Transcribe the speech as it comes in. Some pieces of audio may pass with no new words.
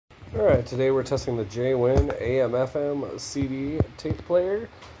Alright, today we're testing the J-Win AM/FM CD tape player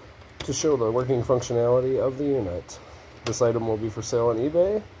to show the working functionality of the unit. This item will be for sale on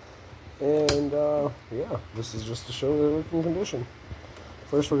eBay, and yeah, this is just to show the working condition.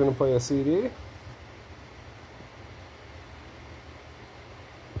 First we're going to play a CD.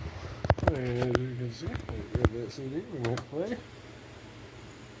 And as you can see, we grab that CD, we're going to play.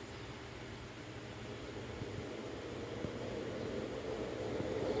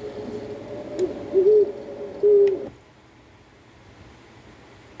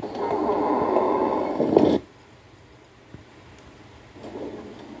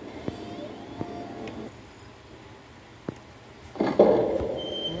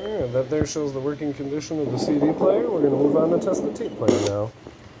 That there shows the working condition of the CD player. We're going to move on to test the tape player now.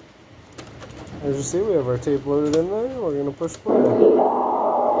 As you see, we have our tape loaded in there. We're going to push play. Now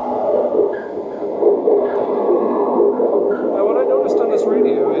what I noticed on this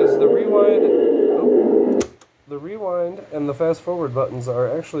radio is the rewind and the fast forward buttons are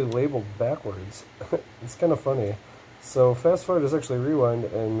actually labeled backwards. It's kind of funny. So fast forward is actually rewind,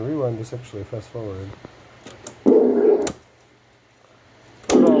 and rewind is actually fast forward.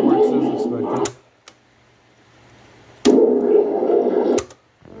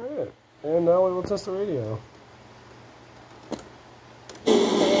 Alright, and now we will test the radio.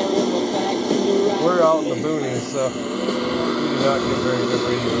 We're out in the boonies, so we do not get very good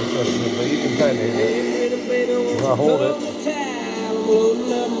radio reception, but you can kind of hear it. I'll hold it.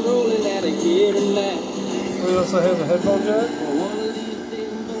 We also have a headphone jack.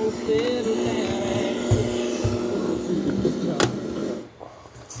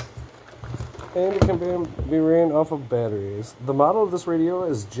 And it can be ran off of batteries. The model of this radio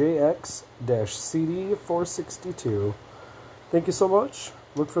is JX-CD462. Thank you so much.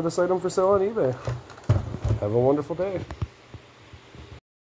 Look for this item for sale on eBay. Have a wonderful day.